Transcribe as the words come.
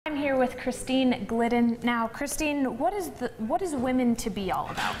I'm here with Christine Glidden. Now, Christine, what is Women to Be all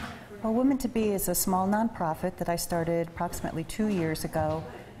about? Well, Women to Be is a small nonprofit that I started approximately 2 years ago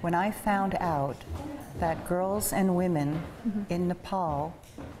when I found out that girls and women in Nepal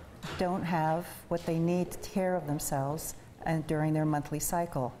don't have what they need to take care of themselves and during their monthly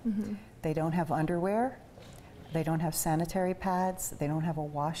cycle. They don't have underwear, they don't have sanitary pads, they don't have a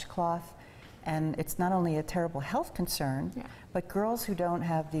washcloth, and it's not only a terrible health concern, but girls who don't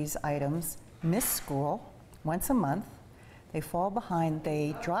have these items miss school once a month. They fall behind,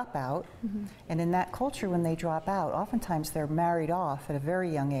 they drop out, and in that culture when they drop out, oftentimes they're married off at a very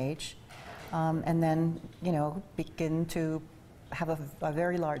young age, and then, you know, begin to have a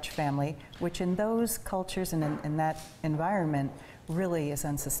very large family, which in those cultures and in that environment really is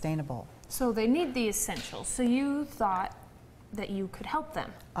unsustainable. So they need the essentials. So you thought that you could help them.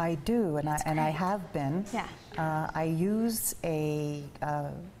 I do, and I have been. Yeah. I use a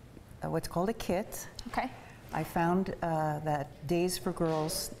what's called a kit. Okay. I found that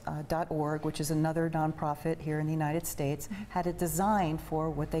daysforgirls.org, which is another nonprofit here in the United States, had a design for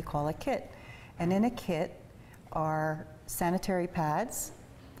what they call a kit. And in a kit are sanitary pads,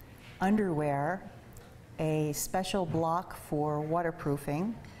 underwear, a special block for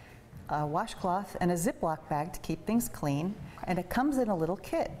waterproofing, a washcloth, and a Ziploc bag to keep things clean. And it comes in a little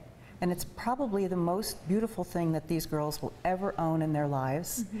kit. And it's probably the most beautiful thing that these girls will ever own in their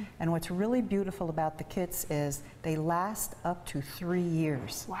lives. And what's really beautiful about the kits is they last up to 3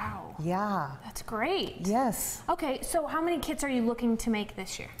 years. Wow. Yeah. That's great. Yes. Okay, so how many kits are you looking to make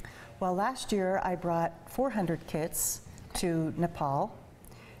this year? Well, last year I brought 400 kits to Nepal.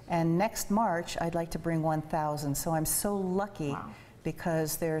 And next March I'd like to bring 1,000. So I'm so lucky. Wow.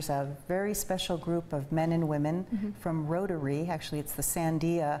 Because there's a very special group of men and women from Rotary, actually it's the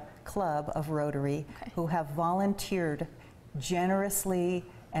Sandia Club of Rotary, who have volunteered generously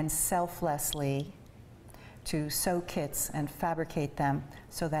and selflessly to sew kits and fabricate them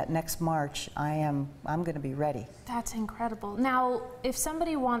so that next March I'm going to be ready. That's incredible. Now, if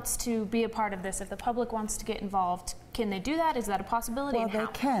somebody wants to be a part of this, if the public wants to get involved, can they do that? Is that a possibility? Well, they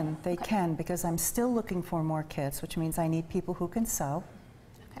can. They can, because I'm still looking for more kits, which means I need people who can sew.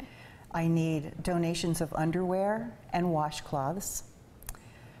 Okay. I need donations of underwear and washcloths.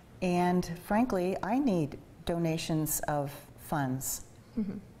 And frankly, I need donations of funds.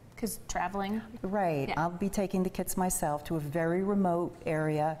 Because traveling? Right. Yeah. I'll be taking the kits myself to a very remote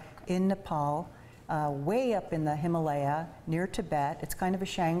area in Nepal, way up in the Himalaya, near Tibet. It's kind of a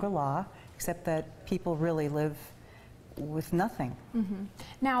Shangri-La, except that people really live with nothing.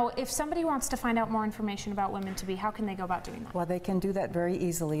 Now, if somebody wants to find out more information about Women to Be, how can they go about doing that? Well, they can do that very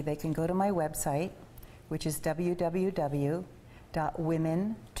easily. They can go to my website, which is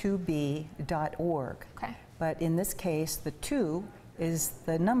www.women2be.org. Okay. But in this case, the 2 is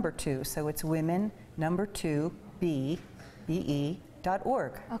the number 2, so it's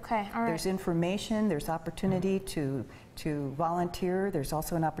women2be.org. Okay, all right. There's information, there's opportunity to volunteer, there's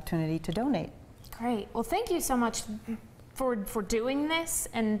also an opportunity to donate. Great. Well, thank you so much for doing this,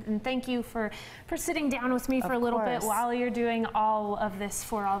 and thank you for sitting down with me for a little bit while you're doing all of this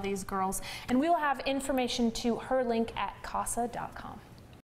for all these girls. And we will have information to her link at casa.com.